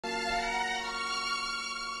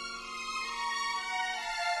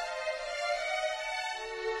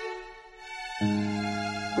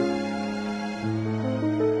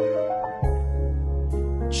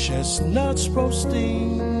Chestnuts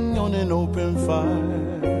roasting on an open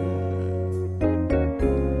fire,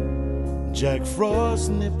 Jack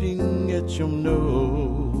Frost nipping at your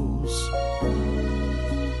nose,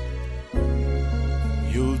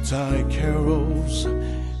 Yuletide carols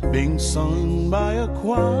being sung by a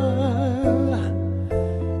choir,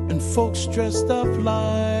 and folks dressed up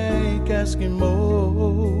like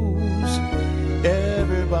Eskimos.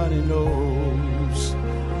 Everybody knows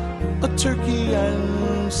a turkey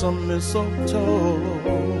and some mistletoe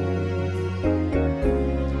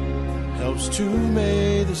helps to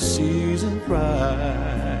make the season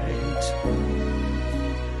bright.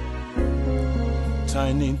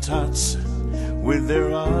 Tiny tots with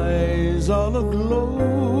their eyes all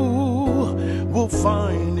aglow will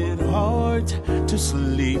find it hard to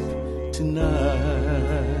sleep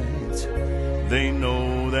tonight. They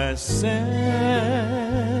know that Santa's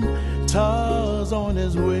on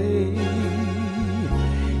his way.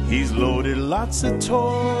 He's loaded lots of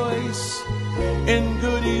toys and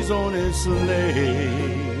goodies on his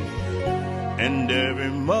sleigh, and every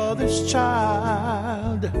mother's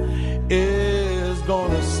child is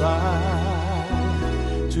gonna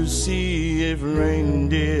sigh to see if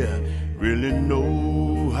reindeer really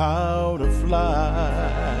know how to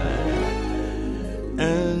fly.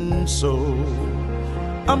 And so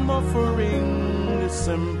I'm offering this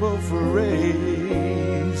simple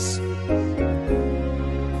phrase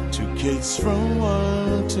to kids from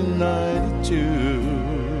 1 to 92.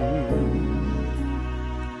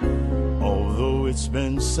 Although it's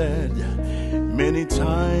been said many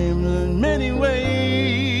times in many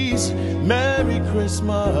ways, Merry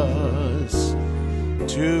Christmas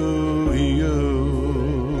to you.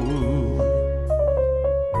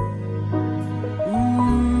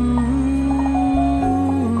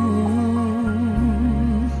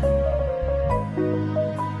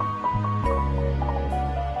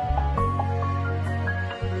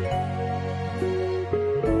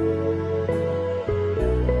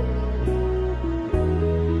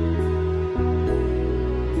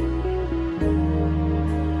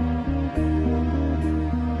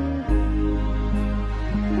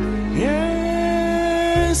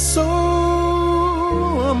 So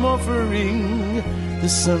I'm offering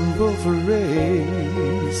this simple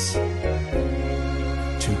phrase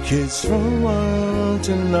to kids from 1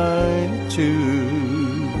 to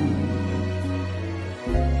 92.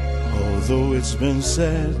 Although it's been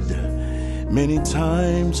said many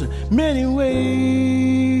times, many ways,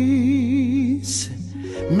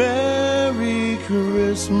 Merry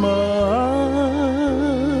Christmas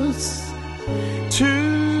to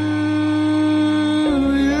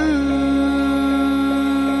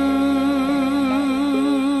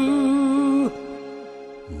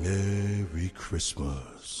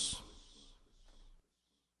Christmas.